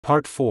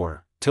Part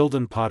 4,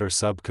 Tilden Potter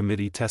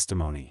Subcommittee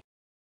Testimony.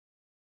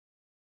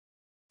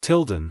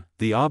 Tilden,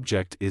 the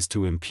object is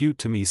to impute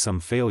to me some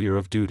failure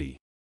of duty.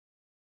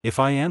 If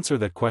I answer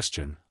that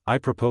question, I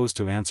propose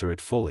to answer it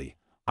fully.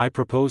 I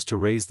propose to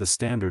raise the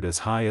standard as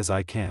high as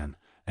I can,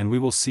 and we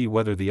will see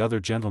whether the other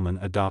gentlemen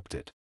adopt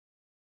it.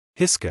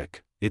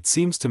 Hiskek, it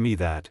seems to me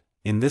that,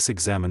 in this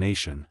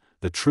examination,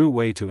 the true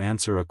way to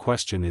answer a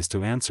question is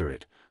to answer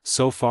it,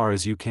 so far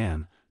as you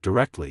can,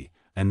 directly,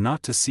 and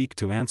not to seek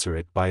to answer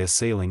it by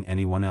assailing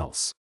anyone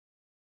else.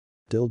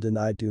 Tilden,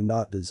 I do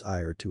not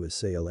desire to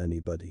assail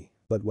anybody,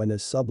 but when a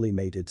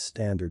sublimated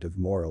standard of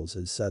morals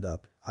is set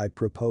up, I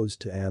propose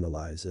to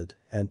analyze it,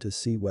 and to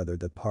see whether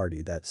the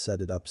party that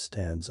set it up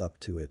stands up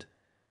to it.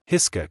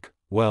 Hiskek,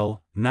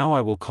 well, now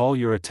I will call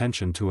your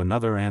attention to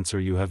another answer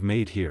you have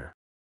made here.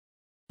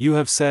 You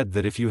have said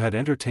that if you had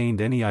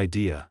entertained any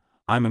idea,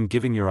 I am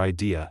giving your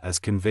idea as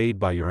conveyed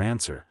by your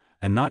answer,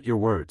 and not your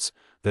words,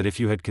 that if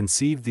you had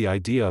conceived the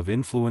idea of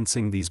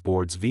influencing these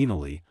boards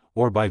venally,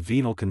 or by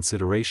venal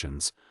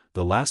considerations,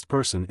 the last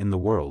person in the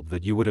world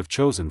that you would have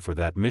chosen for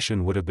that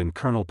mission would have been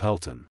Colonel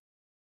Pelton.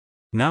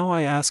 Now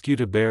I ask you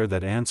to bear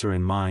that answer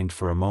in mind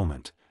for a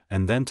moment,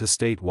 and then to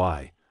state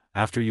why,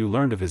 after you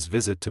learned of his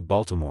visit to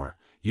Baltimore,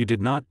 you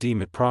did not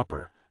deem it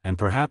proper, and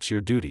perhaps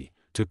your duty,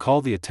 to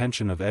call the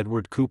attention of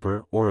Edward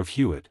Cooper or of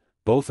Hewitt,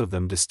 both of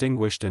them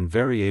distinguished and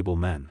very able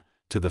men,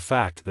 to the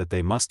fact that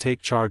they must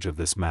take charge of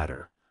this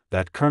matter,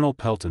 that Colonel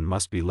Pelton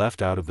must be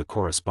left out of the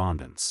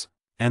correspondence,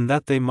 and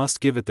that they must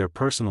give it their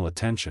personal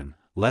attention,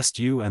 lest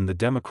you and the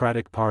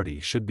Democratic Party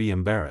should be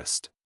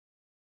embarrassed,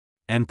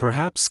 and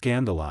perhaps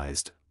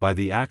scandalized, by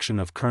the action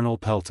of Colonel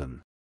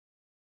Pelton.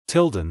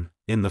 Tilden,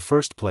 in the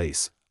first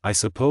place, I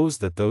suppose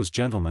that those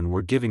gentlemen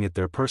were giving it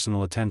their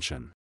personal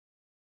attention.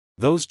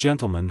 Those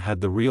gentlemen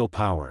had the real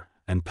power,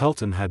 and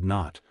Pelton had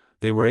not.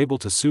 They were able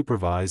to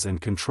supervise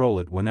and control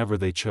it whenever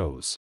they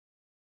chose.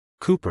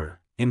 Cooper,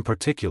 in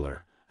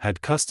particular, had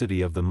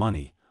custody of the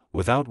money,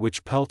 without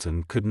which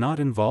Pelton could not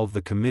involve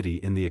the committee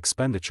in the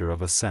expenditure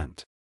of a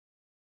cent.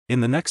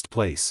 In the next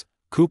place,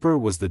 Cooper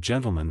was the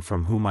gentleman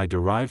from whom I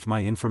derived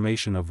my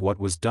information of what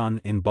was done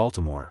in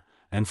Baltimore,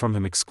 and from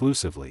him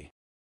exclusively.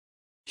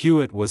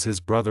 Hewitt was his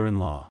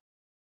brother-in-law.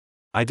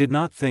 I did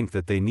not think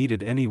that they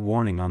needed any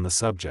warning on the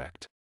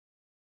subject.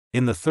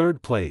 In the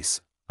third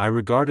place, I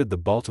regarded the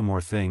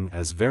Baltimore thing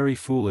as very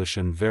foolish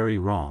and very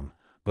wrong,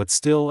 but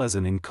still as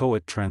an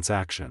inchoate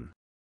transaction.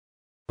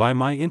 By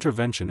my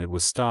intervention it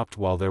was stopped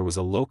while there was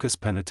a locus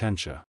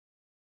penitentia.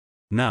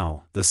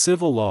 Now, the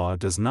civil law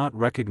does not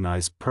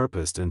recognize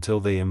purpose until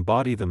they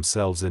embody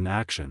themselves in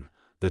action.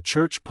 The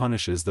Church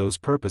punishes those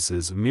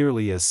purposes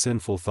merely as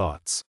sinful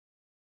thoughts.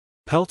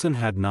 Pelton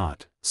had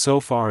not, so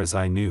far as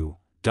I knew,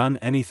 done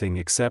anything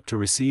except to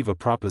receive a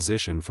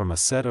proposition from a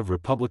set of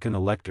Republican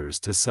electors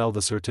to sell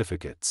the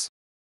certificates.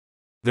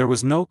 There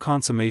was no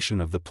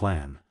consummation of the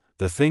plan,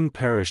 the thing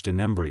perished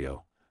in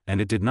embryo, and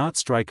it did not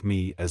strike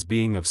me as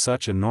being of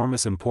such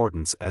enormous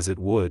importance as it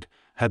would,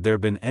 had there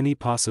been any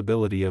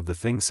possibility of the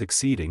thing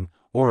succeeding,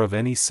 or of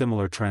any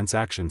similar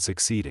transaction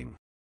succeeding.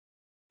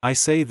 I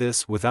say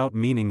this without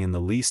meaning in the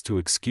least to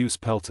excuse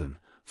Pelton,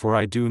 for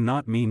I do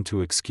not mean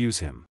to excuse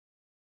him.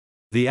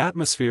 The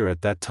atmosphere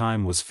at that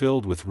time was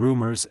filled with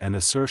rumors and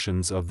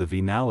assertions of the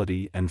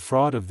venality and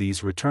fraud of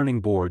these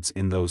returning boards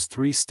in those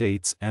three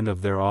states and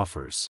of their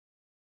offers.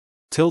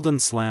 Tilden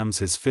slams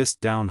his fist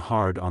down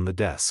hard on the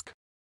desk.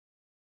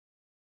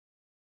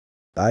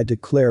 I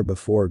declare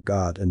before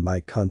God and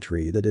my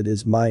country that it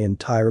is my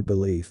entire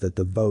belief that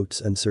the votes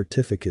and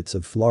certificates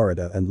of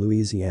Florida and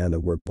Louisiana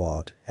were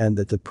bought, and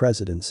that the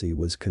presidency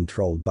was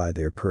controlled by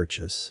their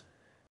purchase.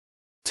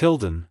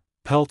 Tilden,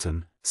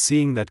 Pelton,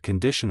 seeing that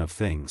condition of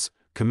things,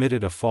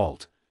 committed a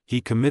fault, he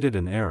committed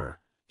an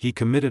error, he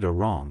committed a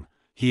wrong,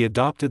 he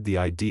adopted the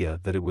idea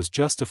that it was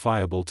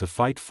justifiable to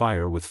fight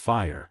fire with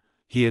fire,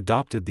 he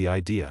adopted the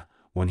idea,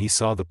 when he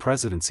saw the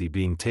presidency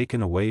being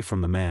taken away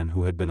from the man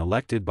who had been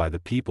elected by the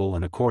people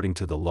and according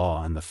to the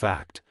law and the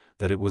fact,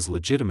 that it was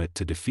legitimate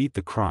to defeat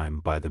the crime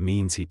by the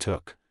means he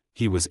took,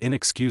 he was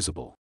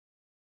inexcusable.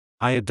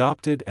 I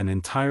adopted an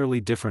entirely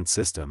different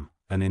system,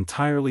 an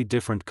entirely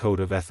different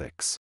code of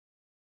ethics.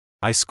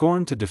 I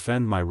scorn to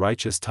defend my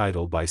righteous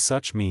title by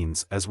such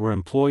means as were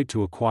employed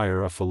to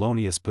acquire a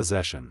felonious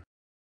possession.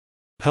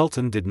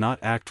 Pelton did not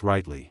act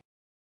rightly.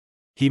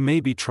 He may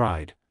be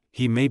tried,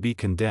 he may be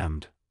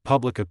condemned,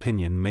 public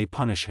opinion may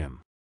punish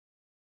him.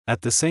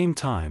 At the same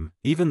time,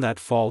 even that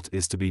fault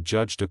is to be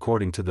judged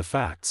according to the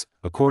facts,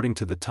 according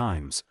to the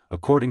times,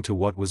 according to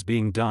what was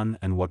being done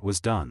and what was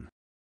done.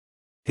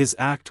 His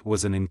act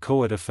was an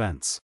inchoate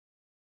offense.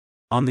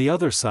 On the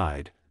other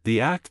side,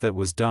 the act that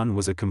was done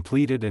was a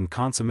completed and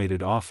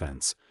consummated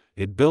offense.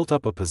 It built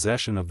up a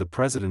possession of the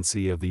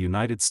presidency of the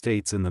United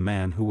States in the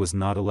man who was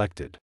not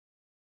elected.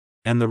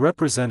 And the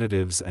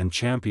representatives and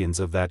champions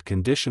of that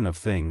condition of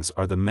things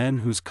are the men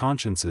whose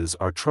consciences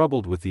are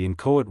troubled with the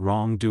inchoate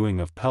wrongdoing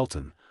of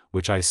Pelton,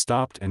 which I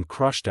stopped and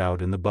crushed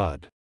out in the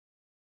bud.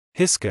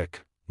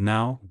 Hiskek,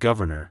 now,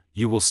 Governor,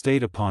 you will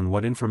state upon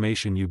what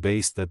information you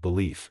based that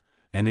belief,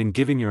 and in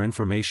giving your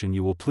information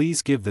you will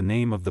please give the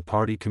name of the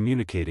party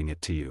communicating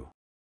it to you.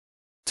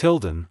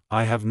 Tilden,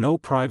 I have no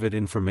private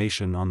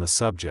information on the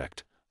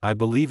subject, I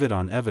believe it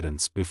on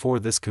evidence before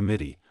this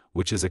committee,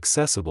 which is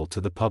accessible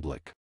to the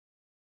public.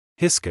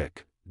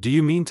 Hiskek, do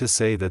you mean to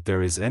say that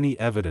there is any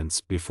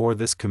evidence before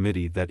this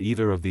committee that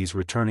either of these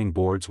returning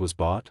boards was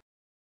bought?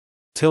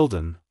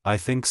 Tilden, I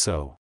think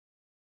so.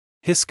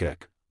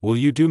 Hiskek, will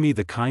you do me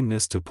the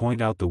kindness to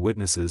point out the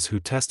witnesses who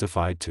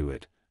testified to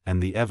it,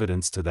 and the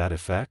evidence to that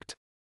effect?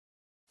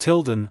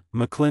 Tilden,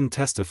 McClin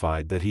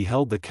testified that he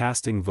held the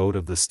casting vote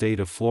of the state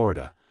of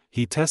Florida.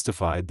 He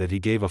testified that he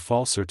gave a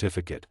false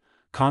certificate,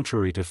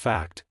 contrary to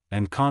fact,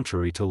 and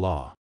contrary to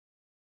law.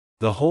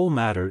 The whole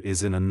matter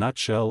is in a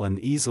nutshell and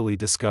easily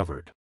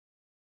discovered.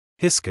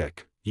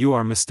 Hiskek, you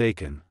are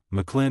mistaken,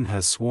 McClin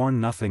has sworn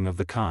nothing of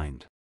the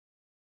kind.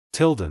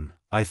 Tilden,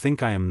 I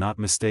think I am not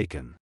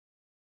mistaken.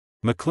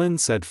 McClin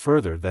said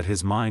further that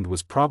his mind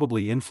was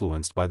probably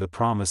influenced by the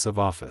promise of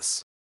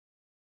office.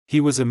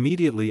 He was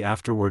immediately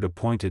afterward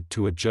appointed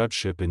to a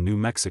judgeship in New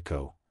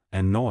Mexico,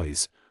 and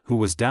Noyes, who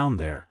was down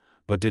there,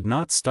 but did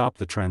not stop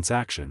the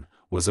transaction,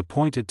 was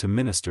appointed to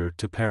minister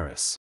to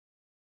Paris.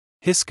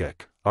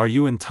 Hiskek, are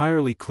you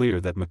entirely clear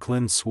that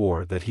McClin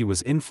swore that he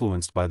was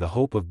influenced by the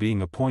hope of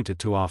being appointed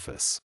to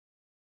office?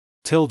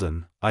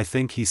 Tilden, I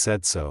think he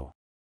said so.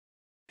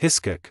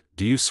 Hiskek,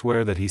 do you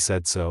swear that he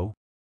said so?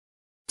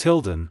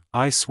 Tilden,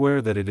 I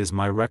swear that it is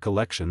my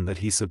recollection that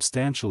he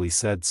substantially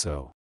said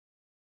so.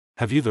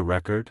 Have you the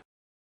record?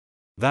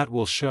 That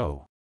will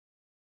show.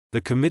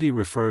 The committee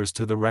refers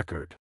to the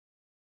record.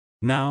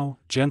 Now,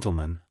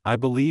 gentlemen, I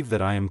believe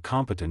that I am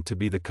competent to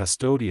be the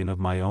custodian of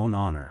my own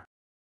honor.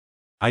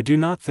 I do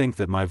not think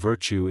that my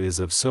virtue is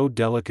of so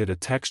delicate a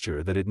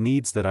texture that it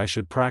needs that I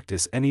should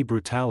practice any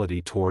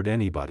brutality toward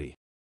anybody.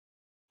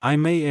 I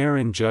may err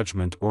in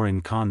judgment or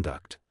in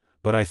conduct,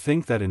 but I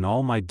think that in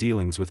all my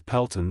dealings with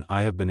Pelton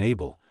I have been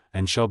able,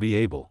 and shall be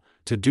able,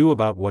 to do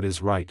about what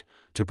is right,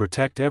 to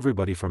protect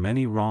everybody from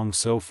any wrong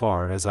so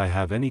far as I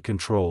have any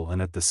control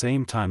and at the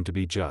same time to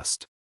be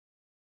just.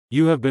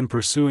 You have been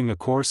pursuing a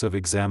course of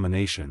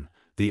examination,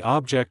 the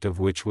object of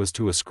which was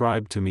to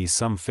ascribe to me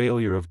some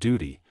failure of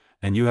duty,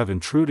 and you have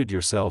intruded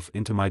yourself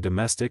into my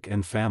domestic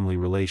and family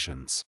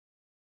relations.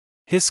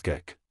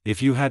 Hiskek,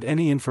 if you had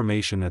any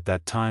information at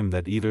that time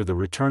that either the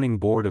returning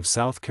board of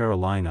South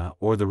Carolina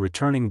or the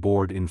returning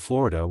board in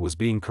Florida was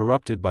being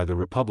corrupted by the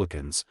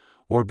Republicans,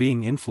 or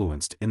being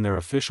influenced in their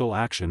official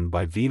action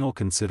by venal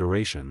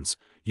considerations,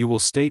 you will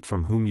state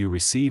from whom you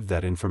received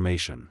that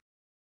information.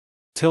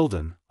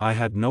 Tilden, I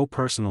had no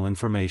personal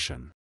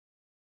information.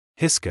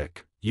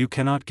 Hiskek, you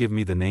cannot give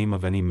me the name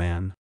of any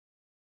man?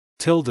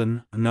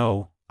 Tilden,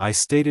 no, I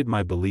stated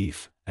my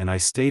belief, and I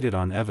stated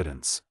on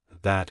evidence,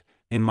 that,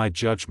 in my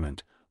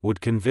judgment, would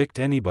convict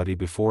anybody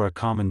before a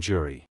common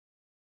jury.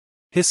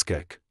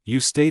 Hiskek, you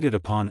stated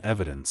upon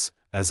evidence,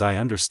 as I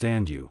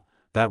understand you,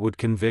 that would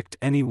convict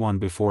anyone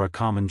before a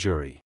common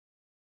jury.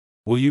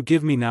 Will you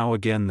give me now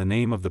again the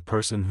name of the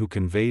person who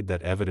conveyed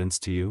that evidence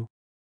to you?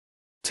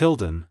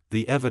 Tilden,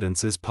 the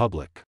evidence is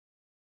public.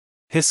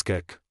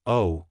 Hiskek,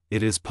 oh,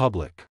 it is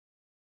public.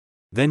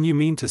 Then you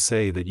mean to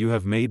say that you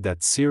have made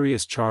that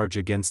serious charge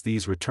against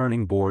these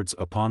returning boards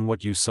upon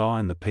what you saw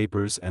in the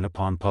papers and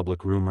upon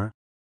public rumor?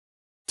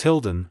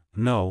 Tilden,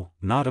 no,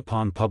 not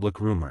upon public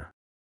rumor.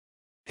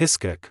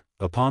 Hiskek,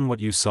 upon what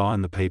you saw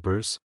in the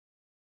papers?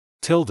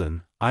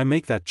 Tilden, I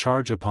make that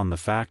charge upon the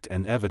fact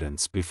and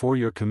evidence before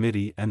your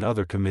committee and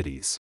other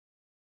committees.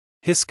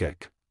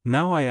 Hiskek,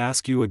 now I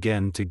ask you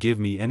again to give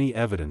me any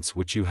evidence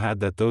which you had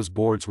that those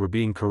boards were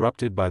being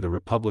corrupted by the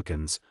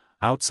Republicans,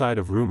 outside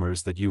of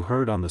rumors that you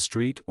heard on the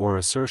street or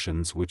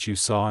assertions which you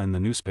saw in the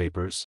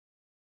newspapers?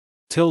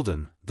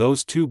 Tilden,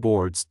 those two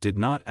boards did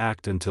not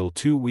act until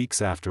 2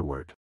 weeks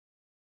afterward.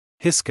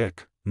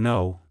 Hiskek,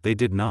 no, they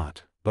did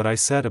not, but I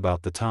said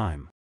about the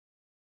time.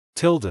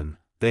 Tilden,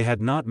 they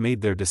had not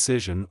made their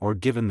decision or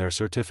given their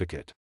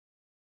certificate.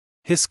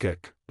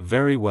 Hiskek,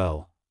 very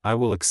well, I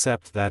will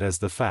accept that as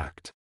the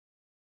fact.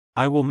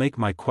 I will make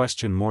my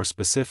question more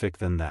specific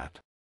than that.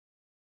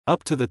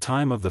 Up to the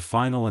time of the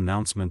final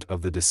announcement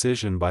of the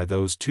decision by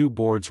those two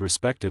boards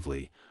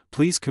respectively,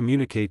 please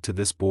communicate to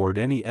this board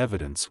any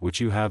evidence which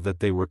you have that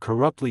they were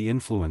corruptly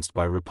influenced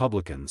by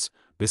Republicans,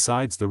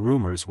 besides the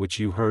rumors which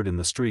you heard in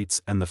the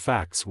streets and the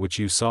facts which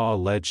you saw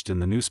alleged in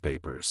the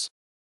newspapers.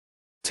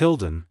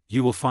 Tilden,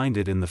 you will find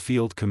it in the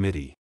field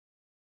committee.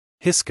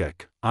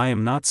 Hiskek, I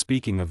am not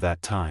speaking of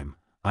that time,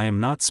 I am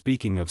not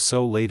speaking of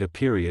so late a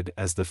period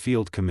as the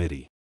field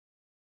committee.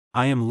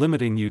 I am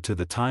limiting you to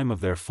the time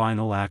of their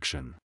final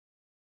action.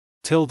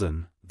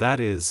 Tilden, that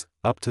is,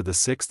 up to the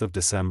 6th of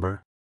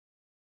December?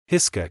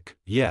 Hiskek,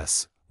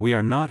 yes, we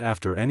are not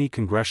after any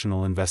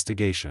congressional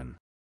investigation.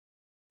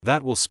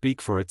 That will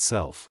speak for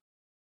itself.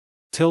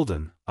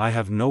 Tilden, I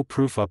have no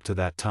proof up to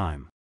that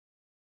time.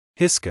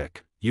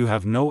 Hiskek, you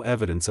have no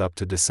evidence up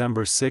to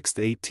December 6,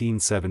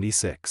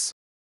 1876.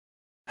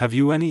 Have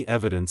you any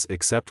evidence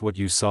except what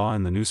you saw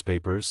in the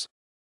newspapers?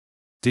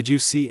 Did you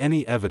see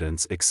any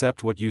evidence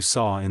except what you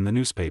saw in the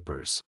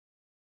newspapers?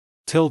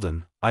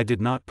 Tilden, I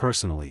did not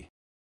personally.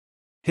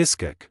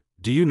 Hiskek,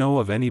 do you know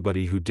of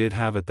anybody who did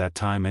have at that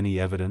time any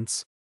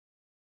evidence?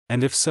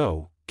 And if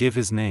so, give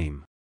his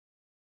name.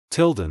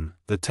 Tilden,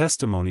 the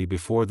testimony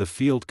before the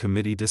field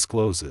committee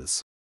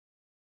discloses.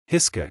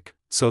 Hiskek,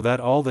 so that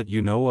all that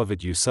you know of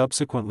it you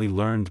subsequently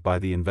learned by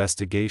the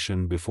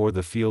investigation before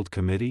the field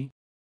committee?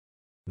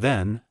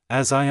 Then,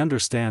 as I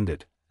understand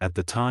it, at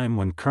the time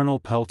when Colonel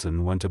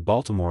Pelton went to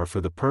Baltimore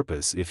for the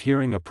purpose of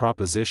hearing a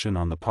proposition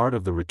on the part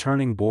of the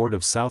returning board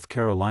of South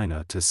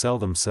Carolina to sell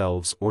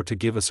themselves or to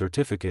give a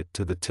certificate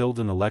to the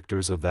Tilden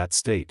electors of that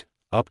state,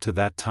 up to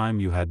that time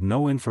you had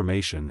no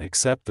information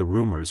except the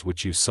rumors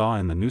which you saw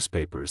in the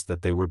newspapers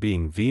that they were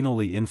being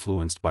venally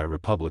influenced by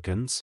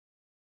Republicans?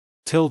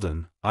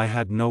 Tilden, I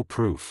had no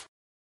proof.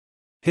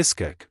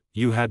 Hiskek,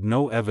 you had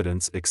no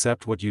evidence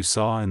except what you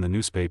saw in the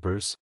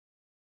newspapers?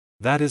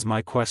 That is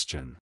my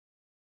question.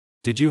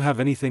 Did you have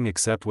anything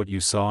except what you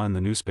saw in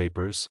the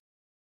newspapers?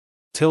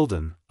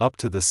 Tilden, up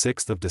to the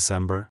 6th of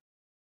December?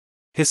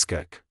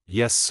 Hiskek,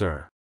 yes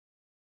sir.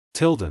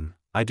 Tilden,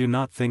 I do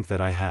not think that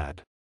I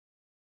had.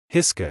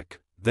 Hiskek,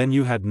 then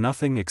you had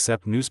nothing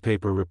except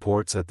newspaper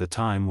reports at the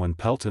time when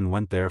Pelton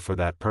went there for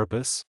that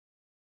purpose?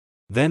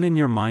 Then in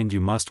your mind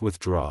you must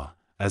withdraw,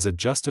 as a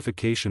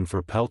justification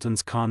for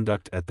Pelton's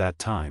conduct at that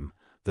time,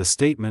 the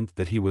statement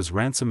that he was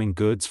ransoming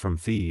goods from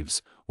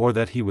thieves, or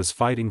that he was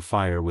fighting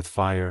fire with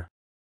fire.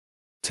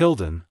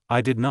 Tilden,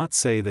 I did not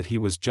say that he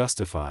was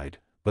justified,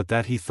 but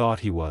that he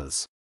thought he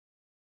was.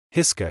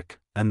 Hiskek,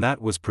 and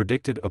that was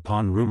predicted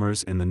upon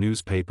rumors in the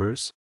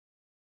newspapers?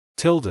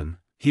 Tilden,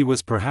 he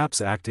was perhaps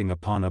acting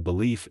upon a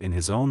belief in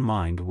his own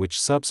mind which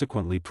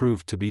subsequently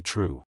proved to be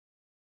true.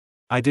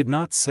 I did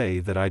not say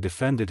that I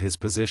defended his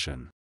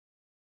position.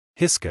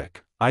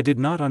 Hiskek, I did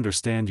not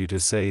understand you to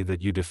say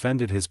that you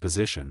defended his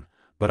position,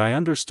 but I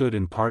understood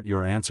in part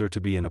your answer to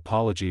be an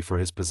apology for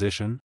his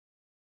position?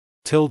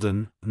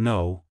 Tilden,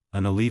 no,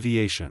 an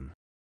alleviation.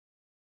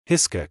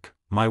 Hiskek,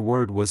 my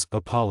word was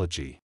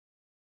apology.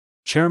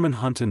 Chairman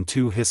Hunton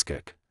to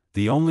Hiskek,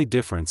 the only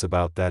difference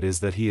about that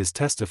is that he is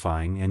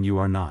testifying and you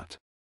are not.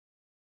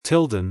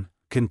 Tilden,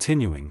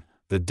 continuing,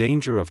 the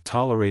danger of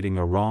tolerating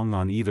a wrong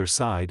on either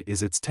side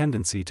is its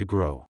tendency to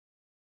grow.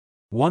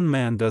 One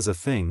man does a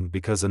thing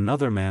because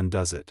another man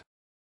does it.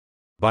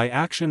 By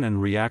action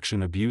and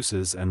reaction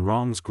abuses and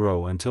wrongs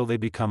grow until they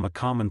become a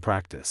common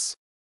practice.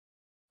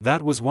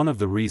 That was one of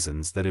the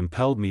reasons that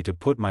impelled me to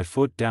put my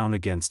foot down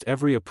against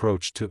every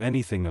approach to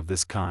anything of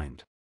this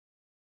kind.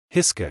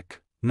 Hiskek,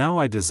 now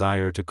I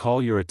desire to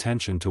call your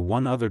attention to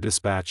one other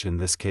dispatch in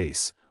this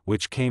case,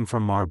 which came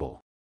from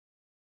Marble.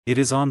 It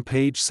is on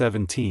page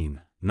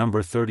 17,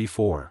 number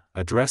 34,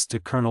 addressed to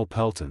Colonel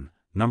Pelton,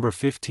 number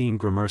 15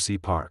 Gramercy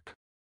Park.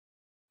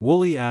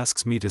 Woolley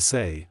asks me to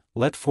say,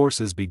 let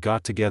forces be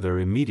got together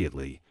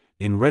immediately,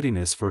 in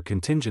readiness for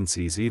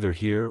contingencies either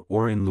here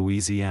or in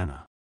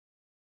Louisiana.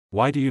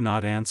 Why do you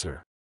not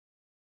answer?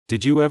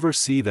 Did you ever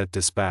see that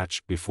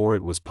dispatch before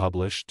it was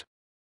published?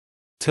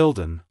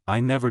 Tilden, I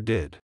never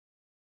did.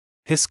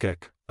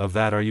 Hiskek, of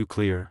that are you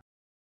clear?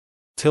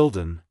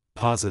 Tilden,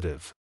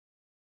 positive.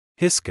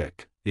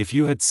 Hiskek, if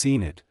you had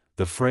seen it,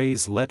 the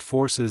phrase let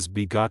forces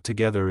be got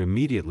together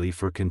immediately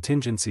for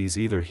contingencies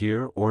either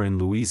here or in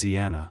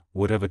Louisiana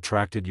would have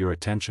attracted your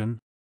attention?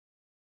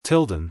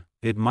 Tilden,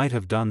 it might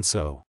have done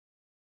so.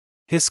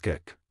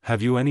 Hiskek,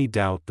 have you any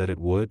doubt that it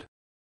would?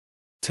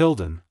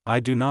 Tilden, I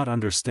do not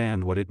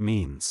understand what it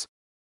means.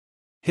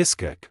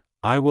 Hiskek,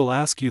 I will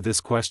ask you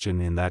this question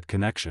in that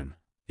connection.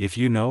 If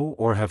you know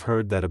or have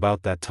heard that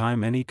about that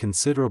time any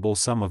considerable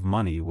sum of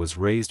money was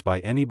raised by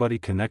anybody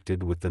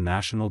connected with the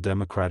National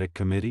Democratic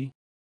Committee?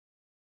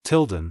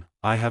 Tilden,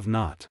 I have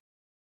not.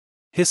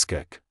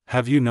 Hiskek,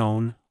 have you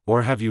known,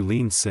 or have you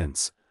learned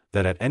since,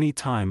 that at any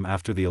time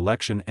after the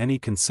election any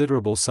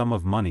considerable sum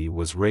of money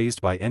was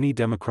raised by any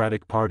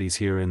Democratic parties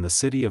here in the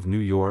city of New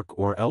York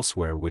or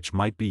elsewhere which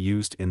might be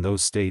used in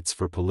those states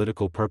for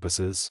political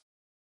purposes?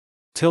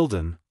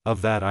 Tilden,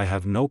 of that I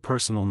have no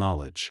personal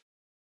knowledge.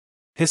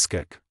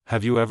 Hiskek,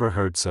 have you ever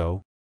heard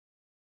so?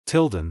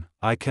 Tilden,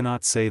 I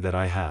cannot say that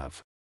I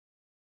have.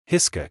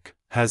 Hiskek,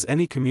 has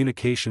any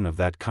communication of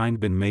that kind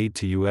been made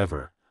to you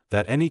ever,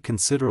 that any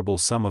considerable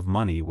sum of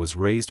money was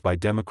raised by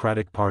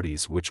Democratic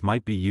parties which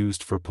might be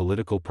used for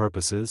political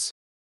purposes?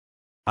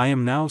 I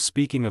am now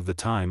speaking of the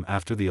time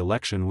after the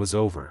election was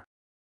over.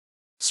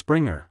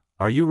 Springer,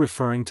 are you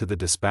referring to the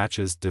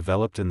dispatches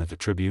developed in the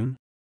Tribune?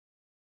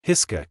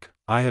 Hiskek,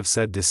 I have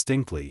said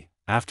distinctly,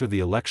 after the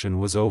election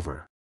was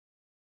over.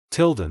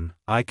 Tilden,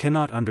 I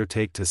cannot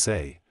undertake to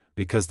say,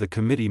 because the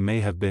committee may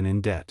have been in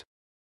debt.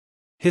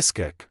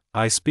 Hiskek,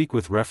 I speak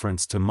with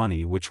reference to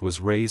money which was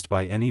raised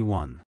by any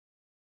one.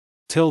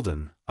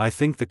 Tilden, I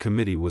think the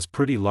committee was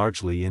pretty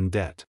largely in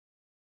debt.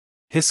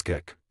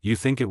 Hiskek, you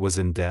think it was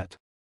in debt?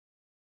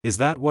 Is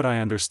that what I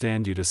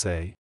understand you to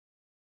say?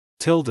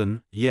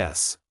 Tilden,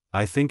 yes,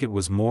 I think it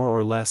was more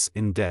or less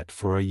in debt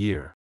for a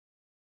year.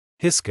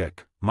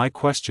 Hiskek, my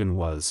question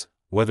was,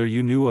 whether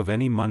you knew of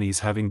any monies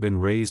having been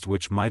raised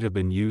which might have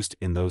been used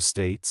in those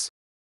states?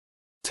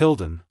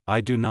 Tilden,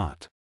 I do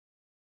not.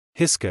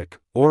 Hiskek,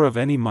 or of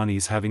any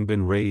monies having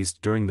been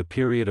raised during the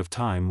period of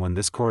time when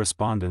this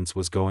correspondence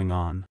was going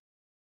on?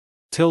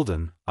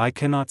 Tilden, I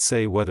cannot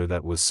say whether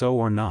that was so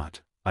or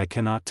not, I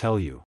cannot tell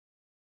you.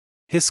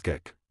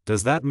 Hiskek,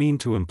 does that mean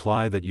to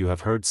imply that you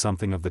have heard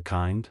something of the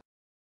kind?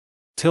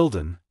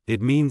 Tilden,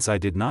 it means I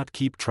did not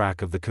keep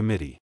track of the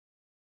committee.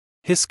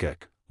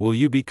 Hiskek, will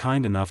you be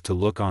kind enough to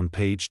look on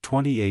page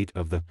 28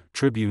 of the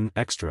Tribune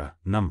Extra,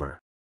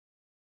 number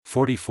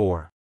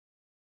 44.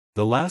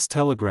 The last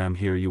telegram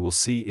here you will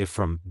see if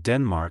from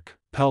Denmark,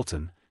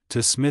 Pelton,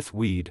 to Smith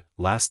Weed,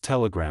 last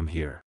telegram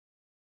here.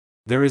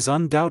 There is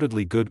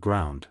undoubtedly good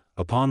ground,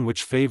 upon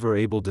which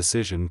favorable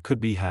decision could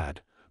be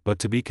had, but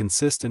to be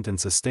consistent and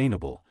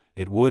sustainable,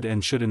 it would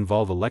and should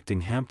involve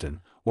electing Hampton,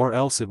 or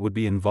else it would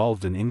be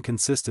involved in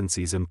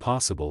inconsistencies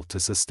impossible to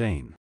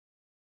sustain.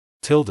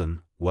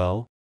 Tilden,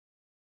 well?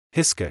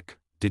 Hiskek,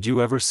 did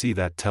you ever see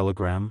that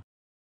telegram?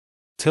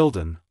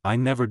 Tilden, I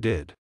never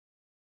did.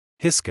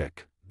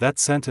 Hiskek, that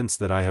sentence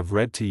that I have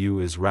read to you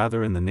is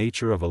rather in the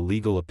nature of a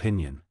legal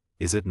opinion,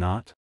 is it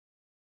not?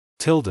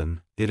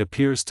 Tilden, it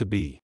appears to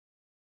be.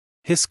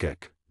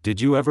 Hiskek,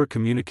 did you ever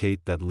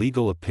communicate that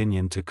legal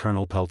opinion to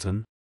Colonel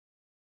Pelton?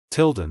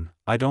 Tilden,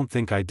 I don't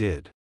think I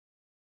did.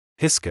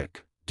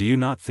 Hiskek, do you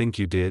not think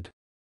you did?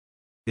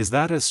 Is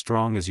that as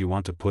strong as you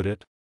want to put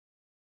it?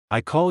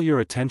 I call your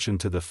attention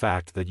to the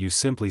fact that you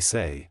simply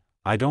say,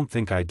 I don't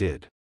think I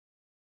did.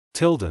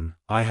 Tilden,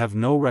 I have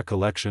no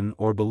recollection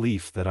or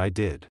belief that I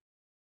did.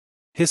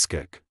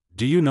 Hiskek,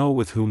 do you know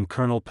with whom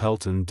Colonel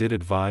Pelton did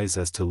advise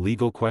as to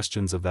legal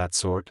questions of that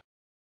sort?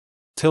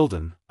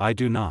 Tilden, I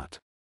do not.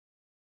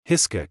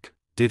 Hiskek,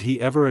 did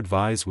he ever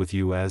advise with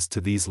you as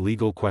to these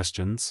legal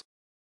questions?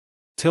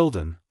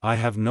 Tilden, I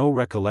have no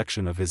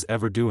recollection of his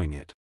ever doing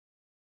it.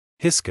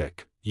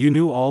 Hiskek, you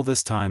knew all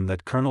this time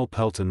that Colonel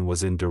Pelton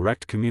was in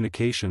direct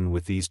communication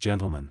with these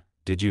gentlemen,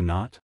 did you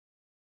not?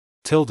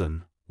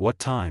 Tilden, what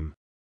time?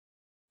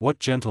 What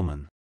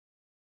gentlemen?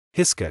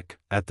 Hiskek,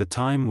 at the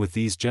time with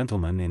these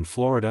gentlemen in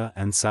Florida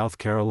and South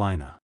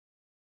Carolina.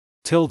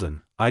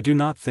 Tilden, I do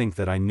not think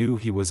that I knew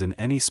he was in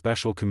any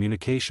special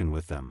communication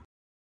with them.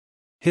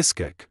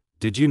 Hiskek,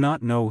 did you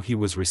not know he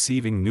was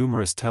receiving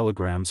numerous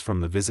telegrams from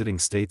the visiting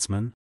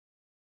statesman?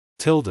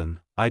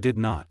 Tilden, I did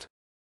not.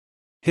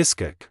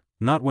 Hiskek,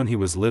 not when he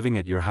was living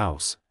at your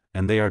house,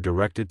 and they are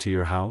directed to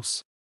your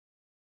house?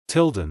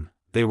 Tilden,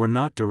 they were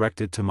not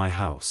directed to my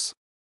house.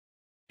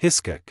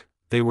 Hiskek,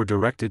 they were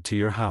directed to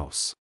your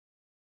house.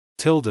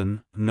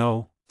 Tilden,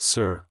 no,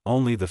 sir,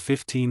 only the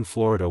 15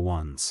 Florida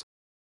ones.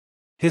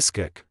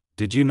 Hiskek,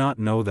 did you not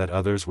know that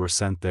others were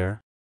sent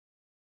there?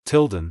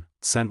 Tilden,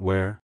 sent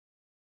where?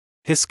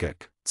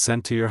 Hiskek,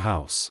 sent to your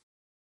house.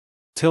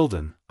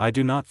 Tilden, I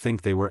do not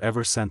think they were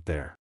ever sent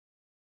there.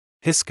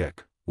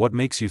 Hiskek, what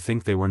makes you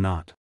think they were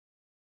not?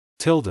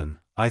 Tilden,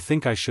 I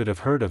think I should have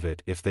heard of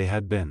it if they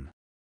had been.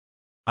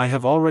 I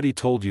have already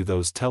told you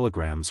those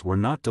telegrams were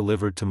not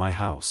delivered to my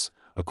house,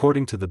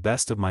 according to the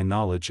best of my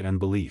knowledge and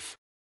belief.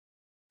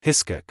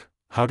 Hiskek,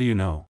 how do you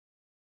know?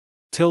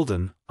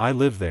 Tilden, I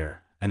live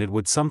there, and it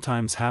would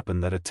sometimes happen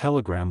that a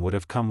telegram would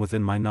have come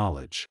within my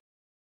knowledge.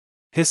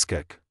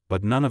 Hiskek,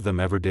 but none of them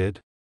ever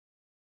did?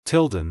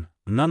 Tilden,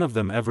 none of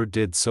them ever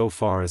did so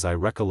far as I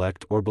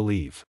recollect or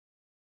believe.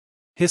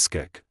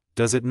 Hiskek,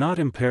 does it not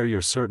impair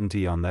your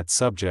certainty on that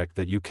subject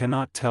that you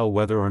cannot tell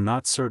whether or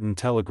not certain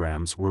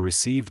telegrams were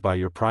received by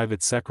your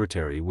private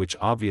secretary which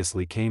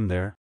obviously came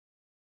there?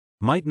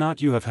 Might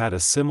not you have had a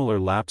similar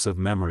lapse of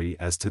memory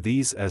as to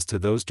these as to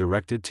those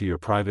directed to your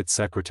private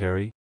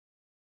secretary?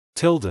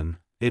 Tilden,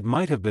 it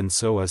might have been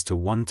so as to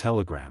one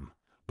telegram,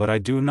 but I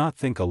do not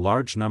think a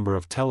large number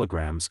of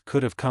telegrams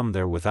could have come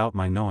there without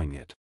my knowing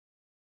it.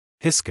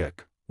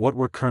 Hiskek, what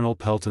were Colonel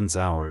Pelton's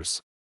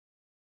hours?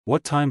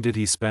 What time did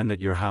he spend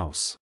at your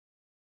house?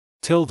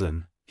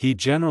 Tilden, he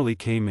generally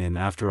came in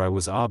after I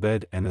was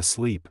abed and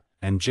asleep,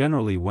 and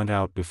generally went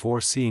out before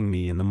seeing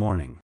me in the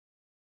morning.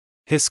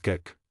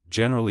 Hiskek,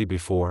 generally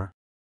before?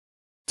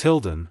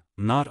 Tilden,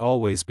 not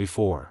always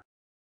before.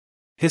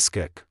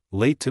 Hiskek,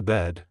 late to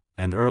bed,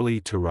 and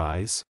early to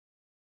rise?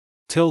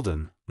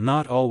 Tilden,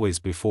 not always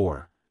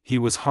before, he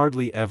was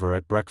hardly ever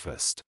at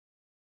breakfast.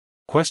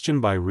 Question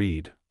by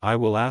Reed, I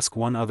will ask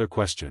one other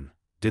question.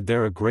 Did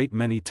there a great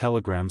many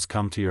telegrams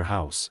come to your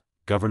house,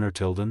 Governor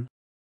Tilden?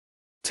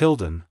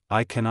 Tilden,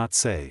 I cannot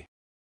say.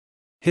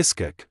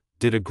 Hiskek,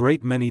 did a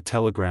great many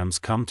telegrams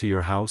come to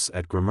your house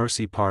at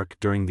Gramercy Park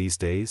during these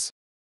days?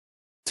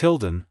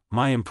 Tilden,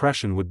 my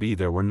impression would be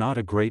there were not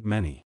a great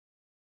many.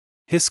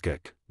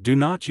 Hiskek, do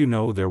not you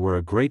know there were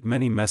a great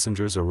many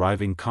messengers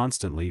arriving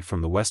constantly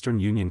from the Western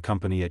Union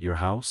Company at your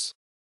house?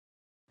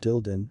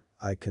 Tilden,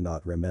 I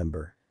cannot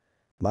remember.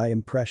 My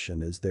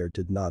impression is there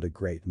did not a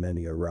great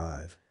many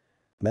arrive.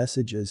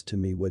 Messages to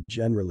me would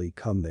generally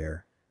come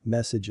there.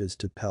 Messages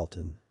to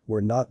Pelton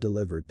were not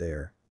delivered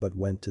there, but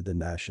went to the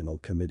National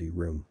Committee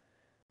room.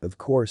 Of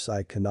course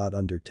I cannot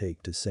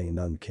undertake to say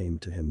none came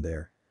to him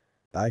there.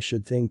 I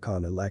should think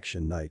on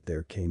election night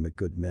there came a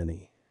good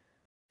many.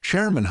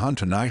 Chairman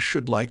Hunt and I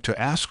should like to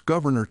ask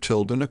Governor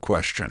Tilden a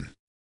question.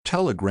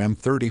 Telegram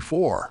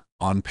 34,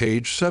 on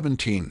page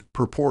 17,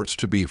 purports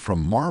to be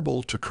from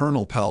Marble to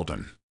Colonel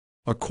Tilden.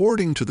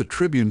 According to the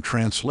Tribune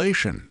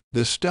translation,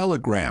 this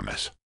telegram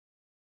is: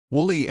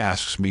 Woolley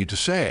asks me to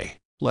say,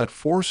 let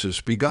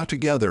forces be got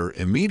together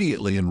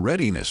immediately in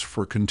readiness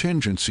for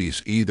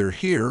contingencies either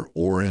here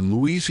or in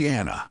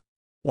Louisiana.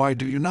 Why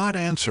do you not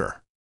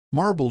answer?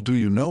 Marble, do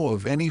you know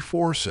of any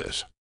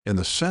forces, in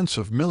the sense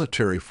of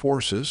military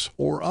forces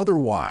or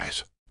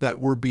otherwise, that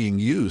were being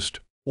used,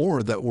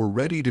 or that were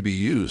ready to be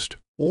used,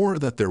 or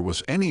that there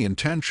was any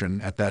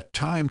intention at that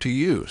time to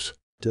use?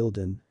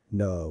 Tilden: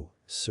 No,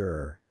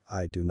 sir,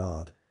 I do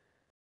not.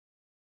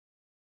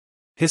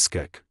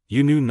 Hiskek: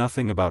 You knew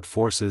nothing about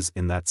forces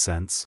in that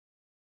sense?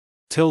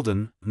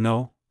 Tilden: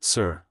 No,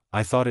 sir,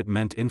 I thought it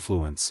meant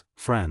influence,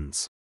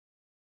 friends.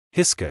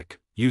 Hiskek: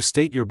 You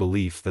state your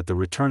belief that the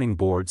returning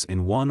boards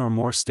in one or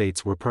more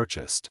states were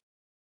purchased.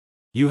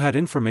 You had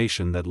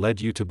information that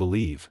led you to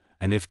believe,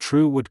 and if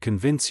true would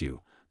convince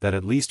you, that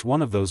at least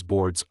one of those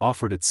boards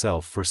offered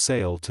itself for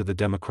sale to the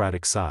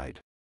Democratic side.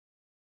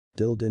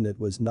 Tilden: It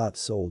was not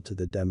sold to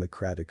the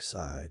Democratic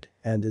side,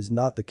 and is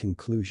not the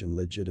conclusion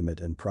legitimate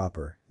and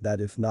proper,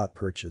 that if not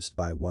purchased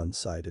by one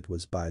side it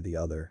was by the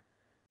other?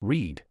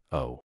 Read,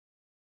 oh.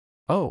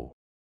 Oh.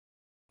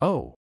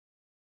 Oh.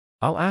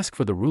 I'll ask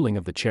for the ruling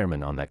of the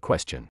chairman on that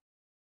question.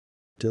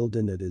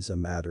 Tilden: It is a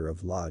matter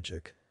of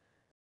logic.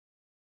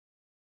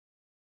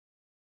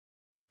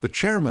 The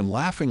chairman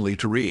laughingly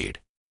to read.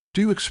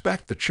 Do you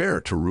expect the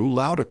chair to rule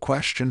out a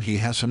question he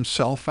has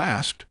himself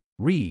asked?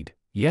 Read,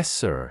 yes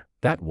sir,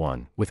 that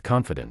one, with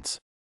confidence.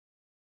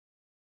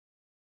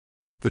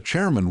 The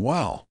chairman: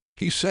 Well,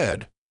 he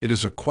said, it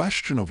is a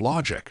question of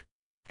logic,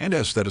 and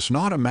as that is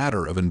not a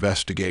matter of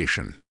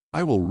investigation,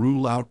 I will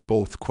rule out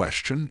both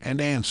question and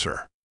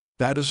answer.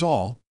 That is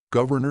all,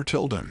 Governor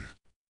Tilden.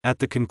 At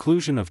the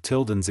conclusion of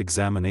Tilden's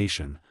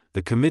examination,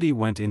 the committee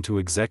went into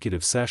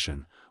executive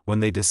session, when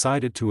they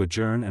decided to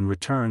adjourn and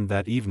return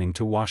that evening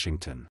to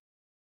Washington.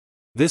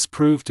 This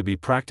proved to be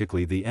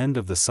practically the end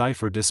of the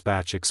cipher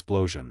dispatch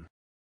explosion.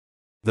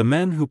 The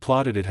men who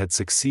plotted it had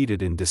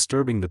succeeded in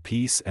disturbing the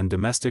peace and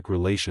domestic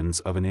relations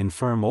of an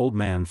infirm old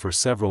man for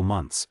several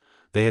months.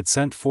 They had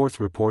sent forth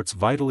reports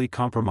vitally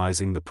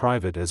compromising the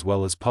private as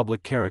well as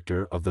public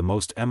character of the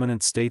most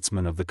eminent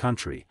statesman of the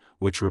country,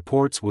 which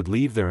reports would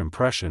leave their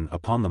impression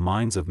upon the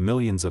minds of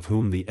millions of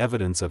whom the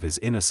evidence of his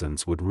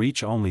innocence would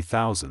reach only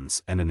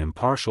thousands and an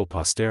impartial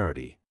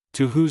posterity,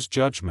 to whose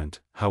judgment,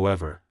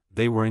 however,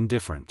 they were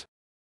indifferent.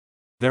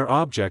 Their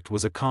object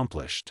was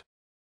accomplished.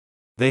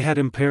 They had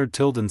impaired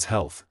Tilden's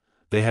health,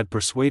 they had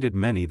persuaded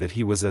many that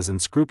he was as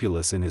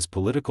unscrupulous in his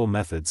political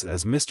methods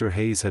as Mr.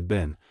 Hayes had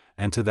been,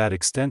 and to that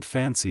extent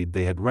fancied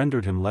they had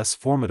rendered him less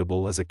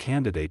formidable as a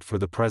candidate for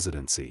the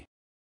presidency.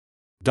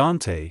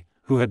 Dante,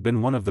 who had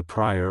been one of the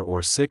prior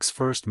or 6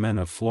 first men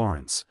of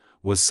Florence,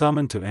 was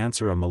summoned to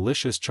answer a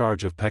malicious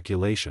charge of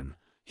peculation.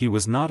 He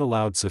was not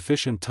allowed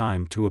sufficient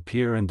time to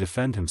appear and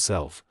defend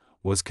himself,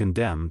 was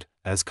condemned,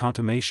 as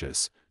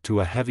contumacious, to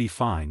a heavy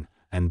fine,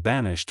 and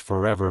banished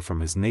forever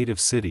from his native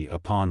city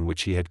upon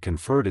which he had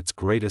conferred its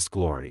greatest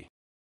glory.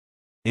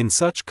 In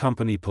such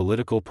company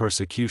political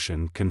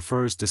persecution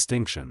confers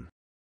distinction.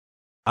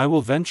 I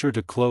will venture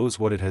to close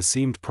what it has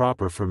seemed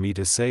proper for me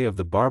to say of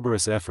the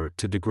barbarous effort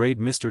to degrade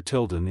Mr.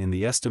 Tilden in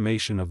the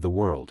estimation of the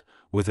world,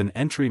 with an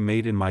entry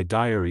made in my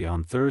diary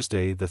on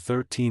Thursday the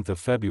 13th of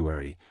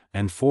February,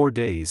 and 4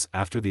 days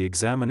after the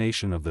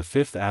examination of the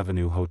Fifth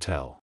Avenue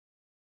Hotel.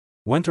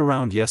 Went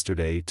around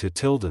yesterday to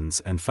Tilden's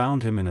and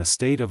found him in a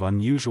state of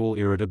unusual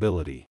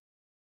irritability.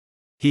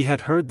 He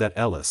had heard that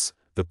Ellis,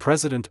 the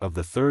president of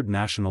the Third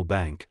National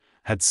Bank,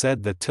 had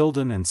said that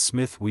Tilden and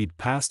Smith Weed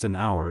passed an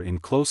hour in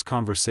close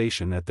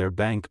conversation at their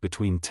bank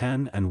between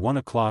 10 and 1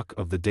 o'clock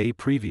of the day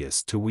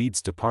previous to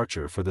Weed's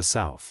departure for the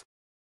South.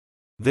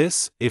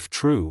 This, if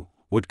true,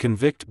 would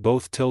convict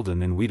both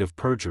Tilden and Weed of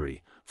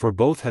perjury, for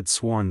both had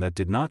sworn that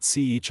did not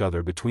see each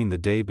other between the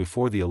day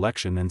before the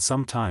election and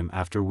some time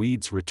after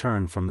Weed's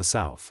return from the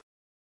South.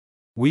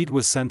 Weed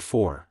was sent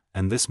for,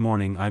 and this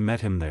morning I met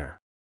him there.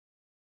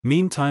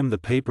 Meantime the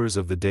papers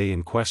of the day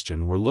in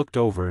question were looked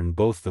over, and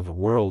both the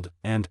World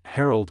and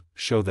Herald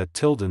show that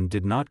Tilden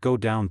did not go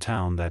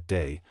downtown that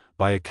day,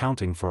 by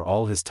accounting for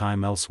all his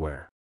time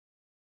elsewhere.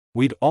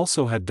 Weed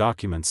also had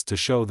documents to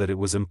show that it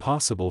was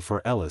impossible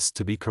for Ellis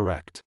to be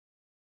correct.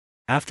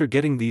 After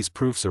getting these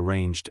proofs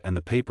arranged and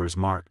the papers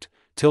marked,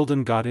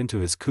 Tilden got into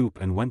his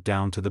coupe and went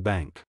down to the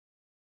bank.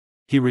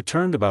 He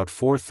returned about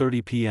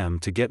 4:30 p.m.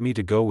 to get me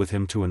to go with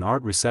him to an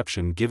art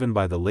reception given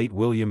by the late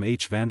William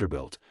H.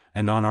 Vanderbilt,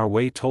 and on our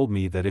way told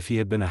me that if he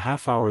had been a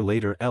half-hour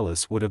later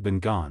Ellis would have been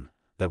gone,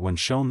 that when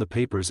shown the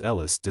papers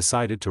Ellis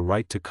decided to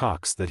write to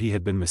Cox that he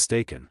had been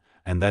mistaken,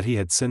 and that he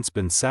had since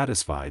been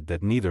satisfied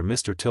that neither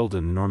Mr.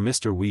 Tilden nor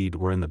Mr. Weed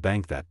were in the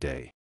bank that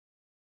day.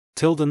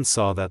 Tilden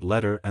saw that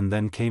letter and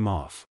then came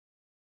off.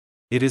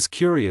 It is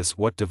curious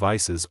what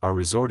devices are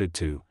resorted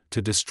to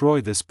destroy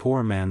this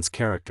poor man's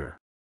character.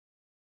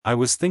 I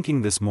was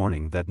thinking this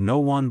morning that no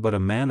one but a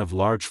man of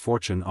large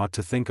fortune ought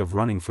to think of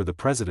running for the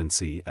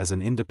presidency as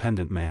an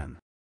independent man.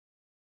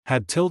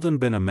 Had Tilden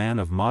been a man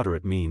of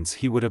moderate means,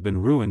 he would have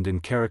been ruined in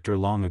character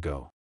long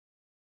ago.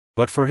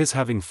 But for his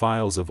having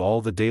files of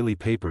all the daily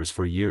papers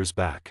for years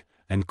back,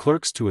 and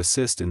clerks to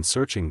assist in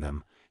searching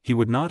them, he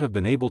would not have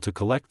been able to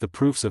collect the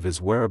proofs of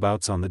his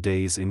whereabouts on the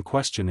days in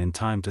question in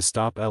time to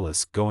stop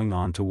Ellis going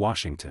on to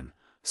Washington,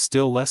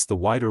 still less the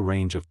wider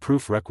range of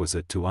proof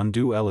requisite to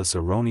undo Ellis'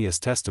 erroneous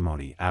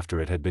testimony after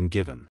it had been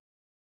given.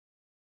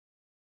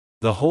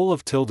 The whole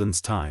of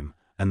Tilden's time,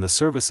 and the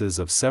services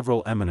of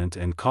several eminent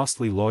and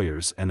costly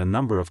lawyers and a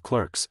number of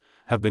clerks,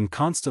 have been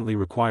constantly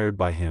required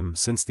by him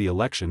since the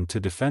election to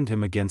defend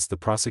him against the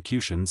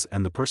prosecutions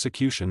and the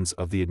persecutions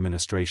of the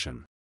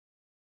administration.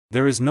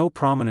 There is no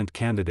prominent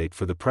candidate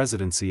for the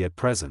presidency at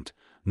present,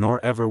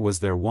 nor ever was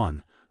there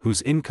one,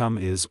 whose income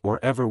is or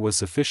ever was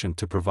sufficient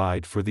to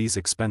provide for these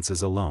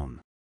expenses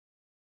alone.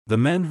 The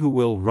men who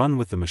will run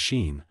with the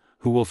machine,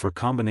 who will for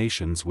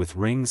combinations with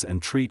rings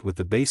and treat with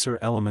the baser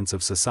elements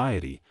of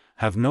society,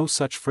 have no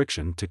such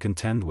friction to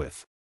contend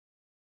with.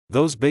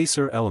 Those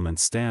baser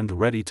elements stand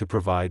ready to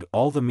provide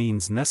all the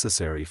means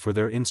necessary for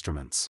their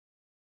instruments.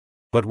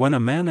 But when a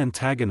man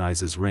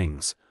antagonizes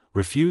rings,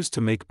 refuses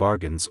to make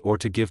bargains or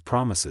to give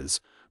promises,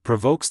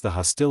 provokes the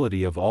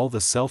hostility of all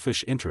the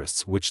selfish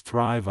interests which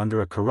thrive under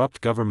a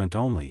corrupt government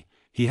only,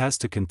 he has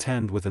to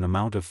contend with an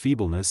amount of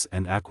feebleness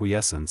and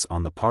acquiescence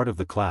on the part of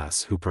the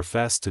class who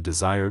profess to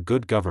desire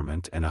good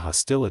government and a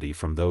hostility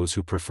from those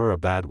who prefer a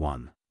bad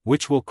one,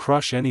 which will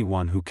crush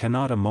anyone who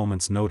cannot a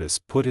moment's notice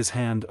put his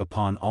hand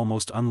upon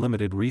almost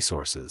unlimited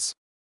resources.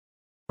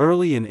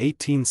 Early in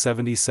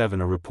 1877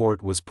 a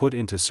report was put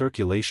into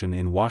circulation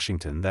in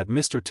Washington that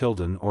Mr.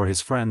 Tilden or his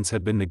friends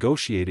had been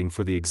negotiating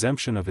for the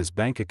exemption of his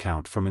bank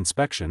account from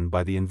inspection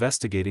by the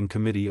investigating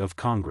committee of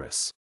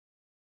Congress.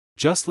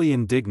 Justly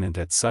indignant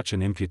at such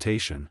an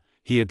imputation,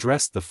 he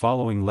addressed the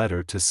following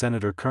letter to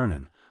Senator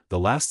Kernan, the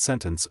last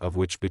sentence of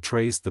which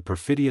betrays the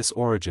perfidious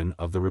origin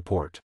of the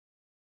report.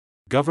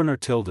 Governor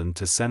Tilden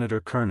to Senator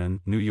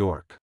Kernan, New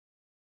York.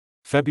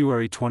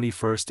 February 21,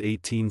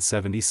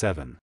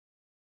 1877.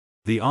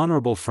 The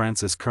Honorable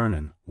Francis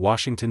Kernan,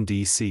 Washington,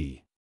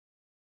 D.C.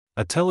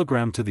 A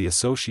telegram to the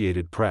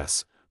Associated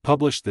Press,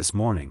 published this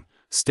morning,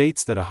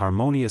 states that a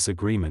harmonious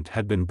agreement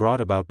had been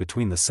brought about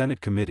between the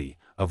Senate Committee,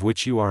 of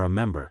which you are a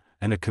member,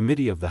 and a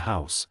committee of the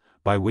House,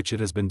 by which it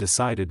has been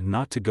decided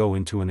not to go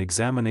into an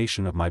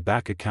examination of my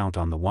back account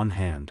on the one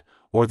hand,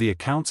 or the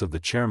accounts of the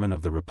chairman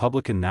of the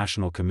Republican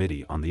National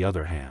Committee on the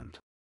other hand.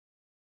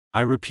 I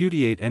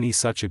repudiate any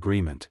such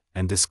agreement,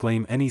 and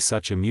disclaim any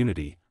such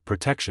immunity,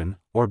 protection,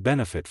 or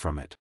benefit from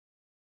it.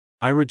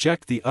 I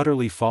reject the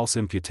utterly false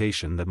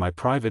imputation that my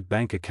private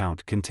bank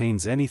account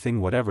contains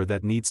anything whatever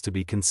that needs to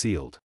be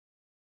concealed.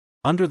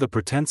 Under the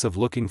pretense of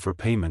looking for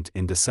payment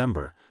in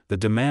December, the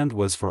demand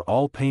was for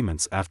all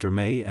payments after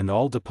May and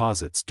all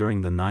deposits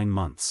during the 9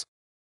 months.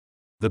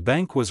 The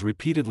bank was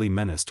repeatedly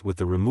menaced with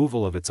the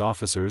removal of its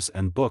officers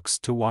and books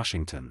to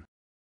Washington.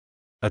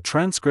 A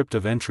transcript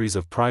of entries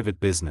of private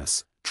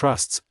business,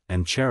 trusts,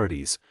 and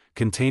charities,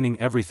 containing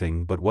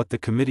everything but what the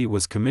committee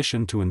was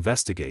commissioned to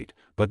investigate,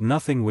 but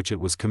nothing which it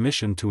was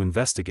commissioned to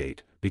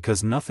investigate,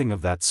 because nothing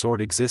of that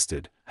sort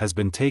existed, has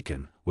been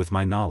taken, with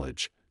my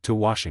knowledge, to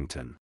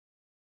Washington.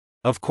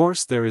 Of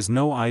course there is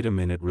no item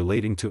in it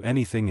relating to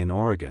anything in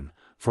Oregon,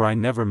 for I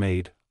never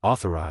made,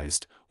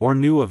 authorized, or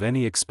knew of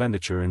any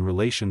expenditure in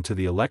relation to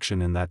the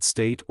election in that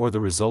state or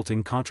the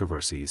resulting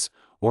controversies,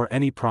 or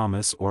any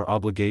promise or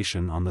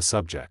obligation on the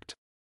subject.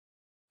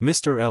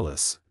 Mr.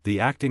 Ellis, the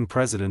acting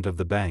president of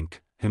the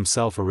bank,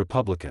 himself a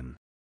Republican,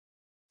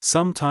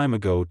 some time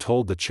ago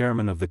told the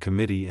chairman of the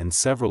committee and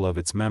several of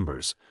its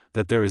members,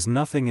 that there is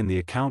nothing in the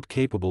account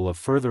capable of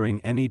furthering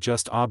any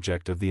just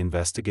object of the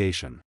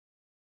investigation.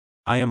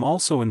 I am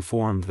also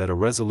informed that a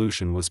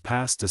resolution was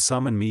passed to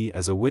summon me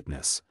as a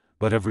witness,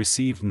 but have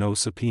received no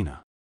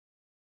subpoena.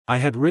 I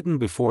had written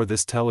before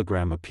this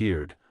telegram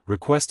appeared,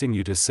 requesting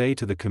you to say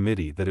to the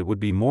committee that it would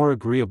be more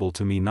agreeable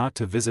to me not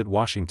to visit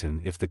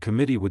Washington if the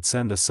committee would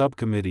send a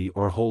subcommittee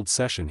or hold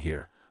session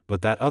here,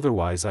 but that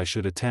otherwise I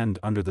should attend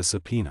under the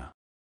subpoena.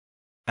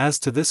 As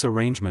to this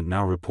arrangement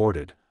now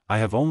reported, I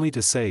have only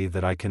to say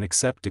that I can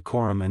accept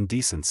decorum and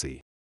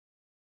decency,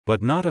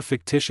 but not a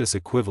fictitious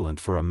equivalent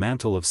for a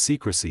mantle of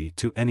secrecy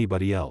to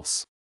anybody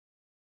else.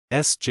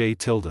 S. J.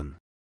 Tilden.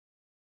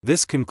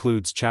 This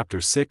concludes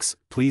Chapter 6.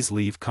 Please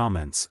leave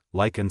comments,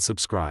 like and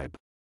subscribe.